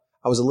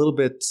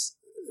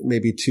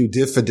maybe too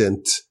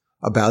diffident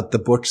about the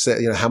books that,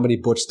 how many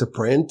books to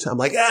print. I'm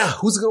like,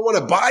 who's going to want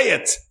to buy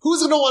it? Who's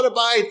going to want to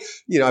buy it?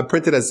 I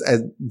printed as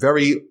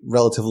very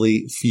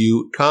relatively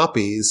few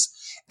copies.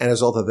 And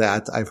as a result of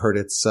that, I've heard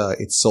it's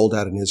sold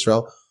out in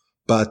Israel.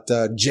 But,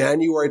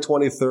 January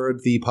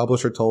 23rd, the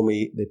publisher told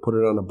me they put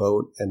it on a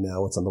boat and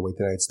now it's on the way to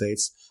the United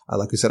States.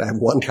 Like I said, I have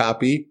one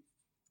copy,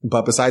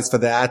 but besides for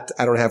that,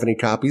 I don't have any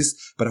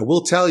copies. But I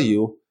will tell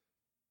you,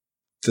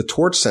 the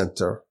Torch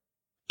Center,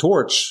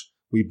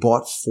 we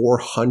bought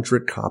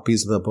 400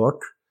 copies of the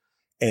book.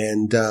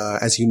 And,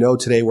 as you know,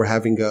 today we're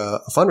having a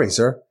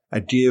fundraiser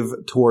at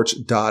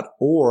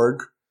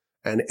givetorch.org.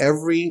 And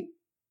every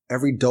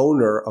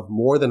donor of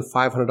more than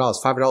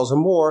 $500 or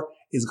more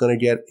is going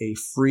to get a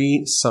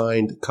free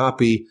signed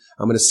copy.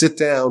 I'm going to sit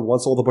down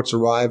once all the books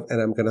arrive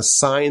and I'm going to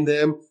sign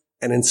them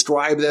and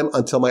inscribe them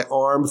until my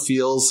arm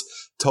feels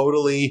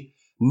totally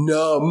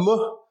numb.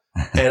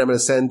 And I'm going to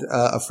send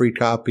a free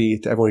copy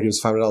to everyone who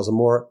gives $500 or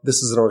more. This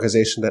is an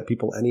organization that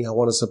people anyhow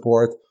want to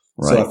support.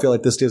 Right. So I feel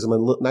like this gives them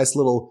a nice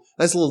little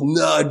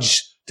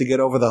nudge to get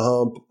over the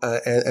hump,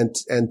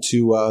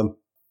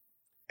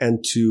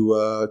 and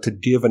to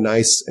give a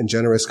nice and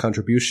generous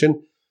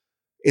contribution.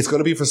 It's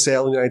going to be for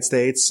sale in the United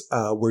States.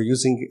 We're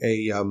using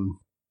a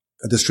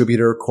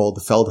distributor called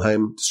the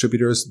Feldheim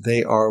Distributors.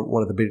 They are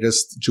one of the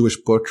biggest Jewish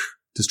book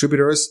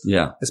distributors.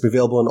 Yeah. It's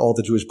available in all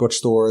the Jewish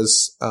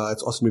bookstores.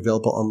 It's also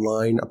available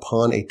online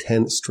upon a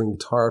 10-string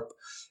tarp.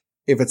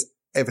 If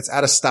it's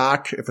out of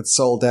stock, if it's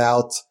sold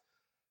out,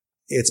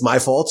 it's my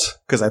fault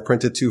because I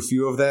printed too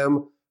few of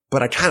them.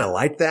 But I kind of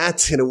like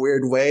that in a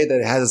weird way, that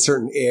it has a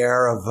certain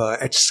air of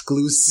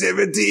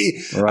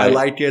exclusivity. Right. I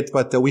like it,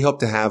 but we hope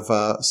to have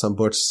some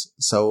books.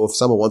 So if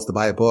someone wants to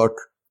buy a book,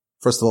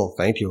 first of all,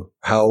 thank you.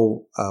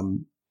 How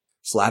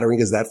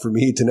flattering is that for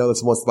me to know that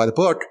someone wants to buy the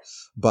book?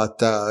 But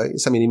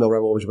send me an email,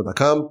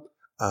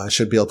 rebel@gmail.com.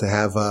 Should be able to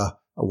have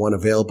one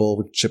available.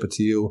 We can ship it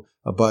to you.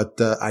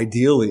 But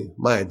ideally,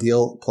 my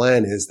ideal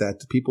plan is that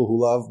the people who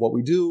love what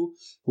we do,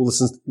 who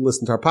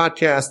listen to our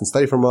podcast and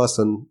study from us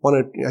and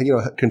want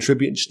to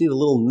contribute, just need a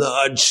little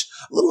nudge,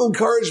 a little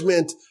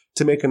encouragement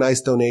to make a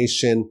nice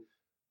donation.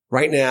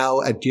 Right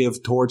now at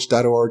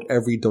givetorch.org,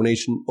 every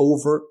donation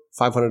over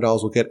 $500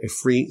 will get a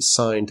free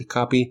signed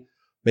copy.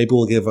 Maybe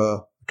we'll give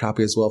a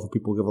copy as well for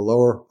people who give a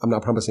lower. I'm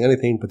not promising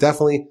anything, but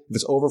definitely if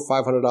it's over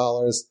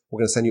 $500, we're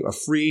going to send you a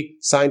free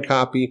signed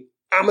copy.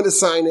 I'm going to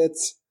sign it,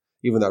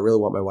 even though I really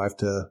want my wife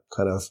to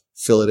kind of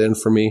fill it in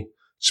for me.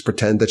 Just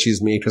pretend that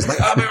she's me because my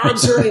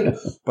arm's hurting.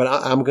 But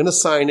I'm going to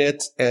sign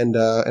it. And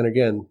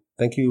again,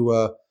 thank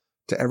you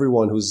to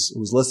everyone who's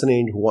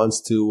listening, who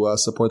wants to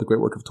support the great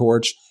work of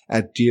Torch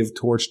at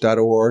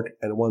givetorch.org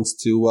and wants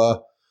to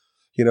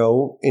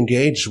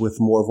engage with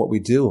more of what we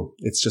do.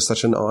 It's just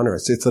such an honor.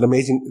 It's an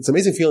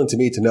amazing feeling to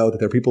me to know that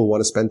there are people who want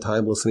to spend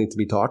time listening to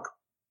me talk.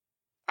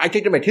 I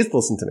take my kids to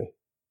listen to me.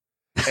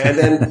 And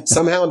then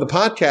somehow in the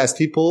podcast,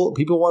 people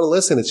want to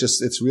listen.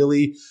 It's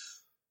really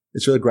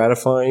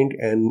gratifying.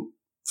 And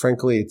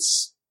frankly,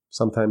 it's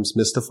sometimes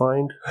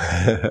mystifying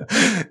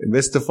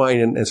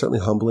and certainly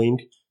humbling,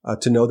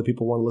 to know that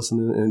people want to listen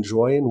and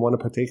enjoy and want to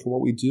partake in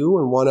what we do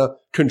and want to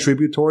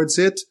contribute towards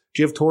it.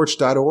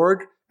 givetorch.org.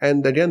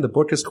 And again, the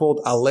book is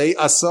called Alei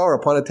Asar,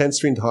 Upon a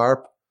 10-Stringed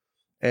Harp.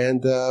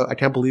 And I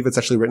can't believe it's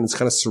actually written. It's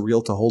kind of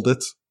surreal to hold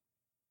it.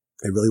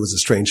 It really was a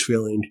strange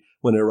feeling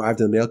when it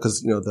arrived in the mail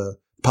because, the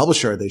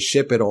publisher, they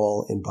ship it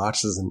all in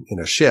boxes in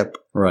a ship.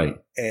 Right.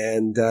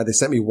 And they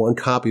sent me one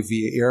copy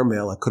via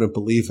airmail. I couldn't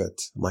believe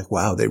it. I'm like,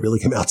 wow, they really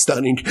came out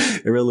stunning.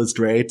 It really is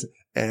great.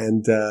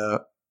 And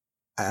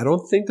I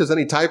don't think there's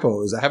any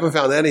typos. I haven't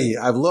found any.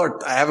 I've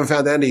looked. I haven't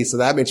found any. So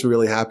that makes me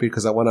really happy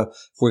because if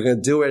we're going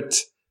to do it,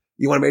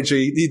 you want to make sure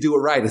you do it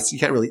right. You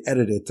can't really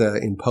edit it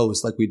in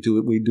post like we do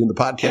in the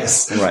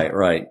podcast.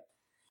 Right.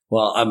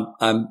 Well,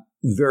 I'm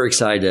very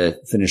excited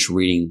to finish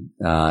reading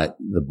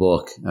the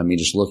book. I mean,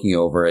 just looking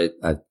over it,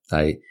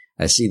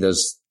 I see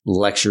those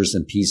lectures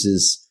and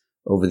pieces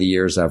over the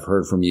years I've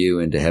heard from you,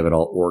 and to have it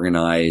all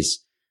organized.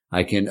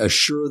 I can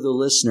assure the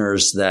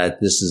listeners that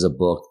this is a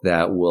book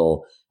that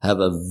will have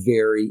a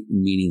very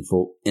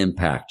meaningful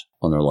impact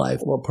on their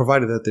life. Well,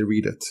 provided that they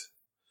read it.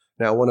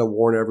 Now, I want to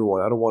warn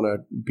everyone. I don't want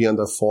to be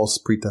under false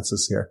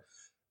pretenses here.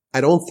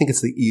 I don't think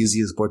it's the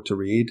easiest book to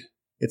read.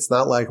 It's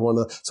not like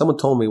someone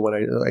told me when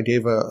I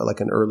gave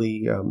an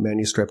early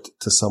manuscript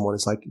to someone,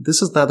 it's like,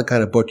 this is not the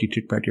kind of book you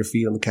kick back your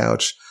feet on the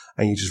couch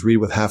and you just read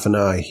with half an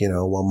eye,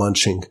 while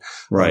munching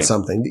on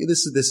something.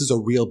 This is a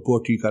real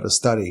book you got to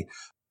study.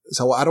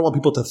 So I don't want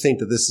people to think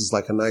that this is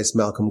like a nice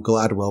Malcolm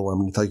Gladwell where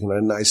I'm going to tell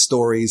you nice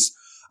stories.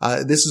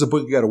 This is a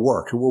book you got to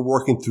work. We're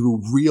working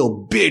through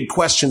real big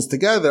questions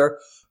together.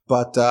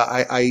 But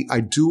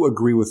I do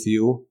agree with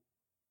you,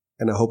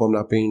 and I hope I'm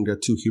not being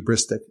too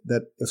hubristic,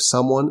 that if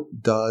someone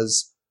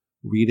does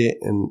read it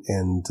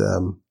and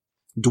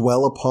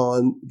dwell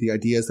upon the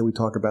ideas that we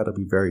talk about, it'll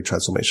be very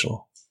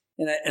transformational.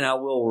 And I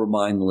will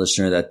remind the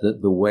listener that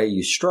the way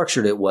you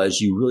structured it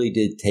was you really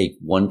did take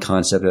one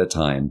concept at a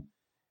time,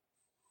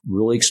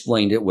 really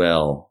explained it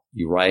well.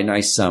 You write a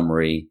nice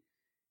summary.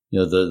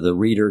 The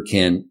reader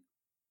can,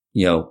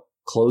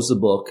 close the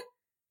book,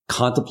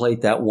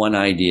 contemplate that one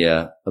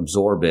idea,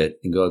 absorb it,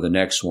 and go to the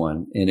next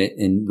one.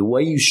 And the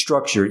way you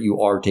structure it,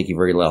 you are taking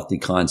very lofty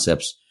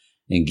concepts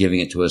and giving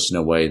it to us in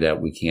a way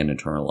that we can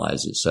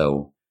internalize it.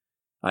 So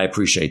I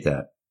appreciate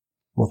that.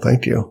 Well,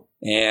 thank you.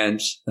 And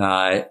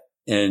I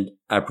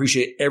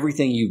appreciate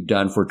everything you've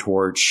done for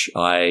Torch.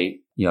 I've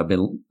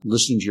been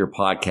listening to your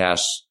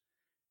podcast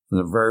from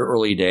the very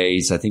early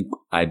days. I think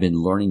I've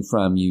been learning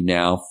from you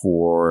now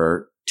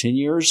for 10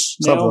 years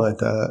now? Something like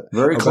that.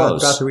 Very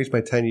close. About to reach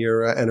my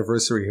 10-year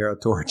anniversary here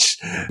at Torch.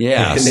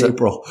 Yeah. in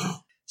April.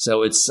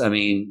 So it's,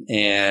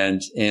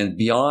 and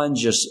beyond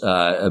just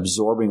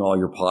absorbing all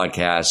your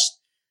podcasts,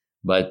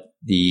 but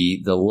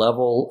the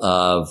level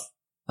of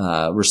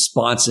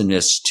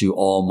responsiveness to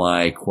all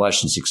my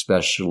questions,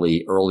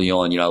 especially early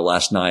on.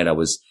 Last night I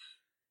was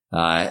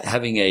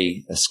having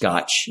a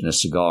scotch and a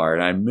cigar,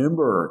 and I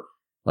remember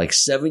like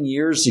 7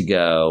 years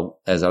ago,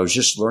 as I was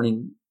just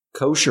learning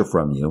kosher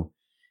from you,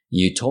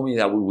 you told me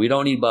that we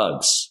don't eat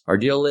bugs. Our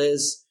deal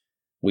is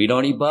we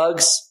don't eat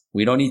bugs.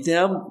 We don't eat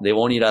them. They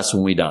won't eat us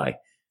when we die.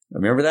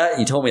 Remember that?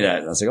 You told me that.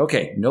 And I was like,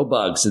 okay, no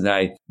bugs. And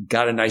I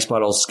got a nice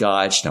bottle of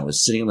scotch, and I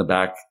was sitting on the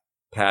back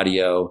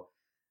patio.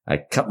 I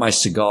cut my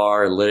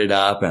cigar, lit it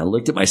up, and I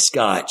looked at my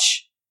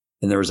scotch,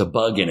 and there was a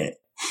bug in it.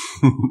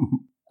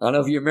 I don't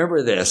know if you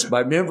remember this, but I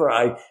remember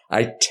I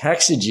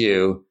texted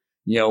you,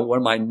 one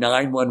of my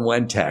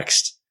 911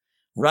 texts.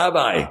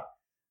 Rabbi,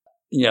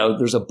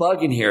 there's a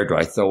bug in here. Do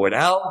I throw it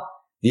out?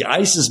 The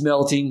ice is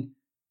melting.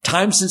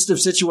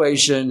 Time-sensitive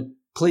situation.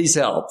 Please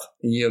help.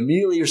 And you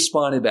immediately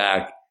responded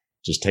back,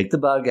 just take the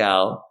bug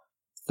out,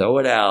 throw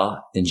it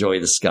out, enjoy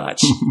the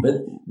scotch. But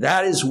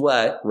that is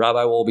what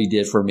Rabbi Wolbe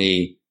did for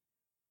me,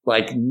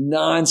 like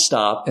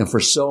nonstop and for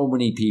so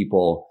many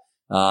people.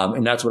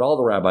 And that's what all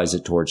the rabbis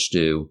at Torch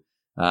do.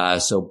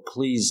 So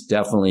please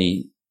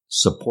definitely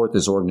support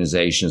this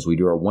organization as we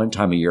do our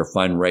one-time-a-year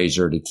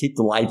fundraiser to keep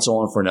the lights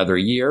on for another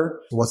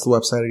year. What's the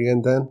website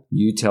again, Dan?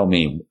 You tell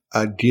me.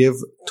 GiveTorch.org.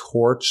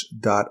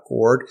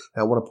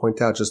 I want to point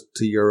out just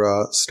to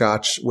your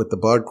scotch with the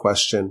bug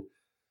question,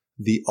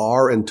 the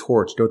R in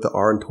Torch. Do you know what the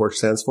R in Torch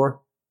stands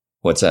for?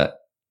 What's that?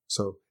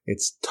 So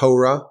it's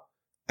Torah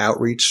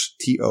Outreach,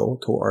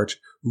 Torch,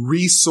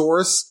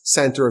 Resource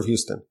Center of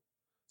Houston.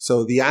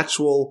 So the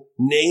actual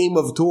name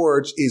of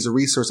Torch is a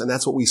resource, and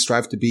that's what we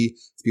strive to be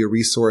a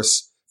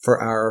resource for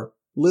our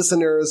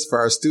listeners, for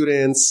our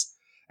students.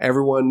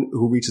 Everyone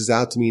who reaches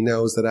out to me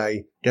knows that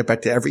I get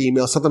back to every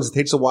email. Sometimes it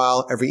takes a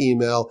while, every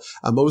email.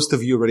 Most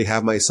of you already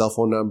have my cell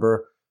phone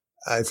number.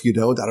 If you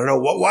don't, I don't know.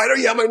 Why don't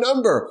you have my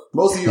number?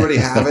 Most of you already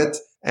have it.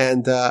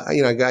 And,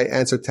 I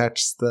answer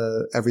texts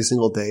every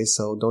single day.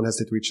 So don't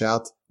hesitate to reach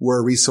out.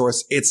 We're a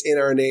resource. It's in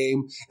our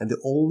name. And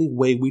the only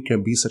way we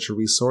can be such a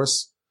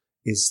resource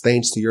is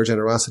thanks to your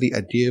generosity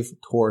at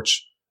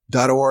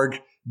GiveTorch.org.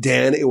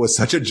 Dan, it was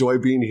such a joy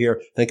being here.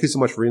 Thank you so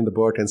much for reading the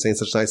book and saying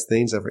such nice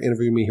things and for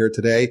interviewing me here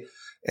today.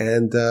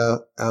 And I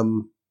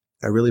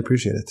really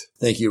appreciate it.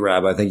 Thank you,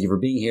 Rabbi. Thank you for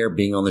being here,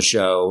 being on the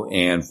show,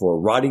 and for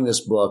writing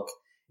this book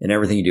and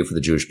everything you do for the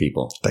Jewish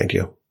people. Thank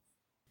you.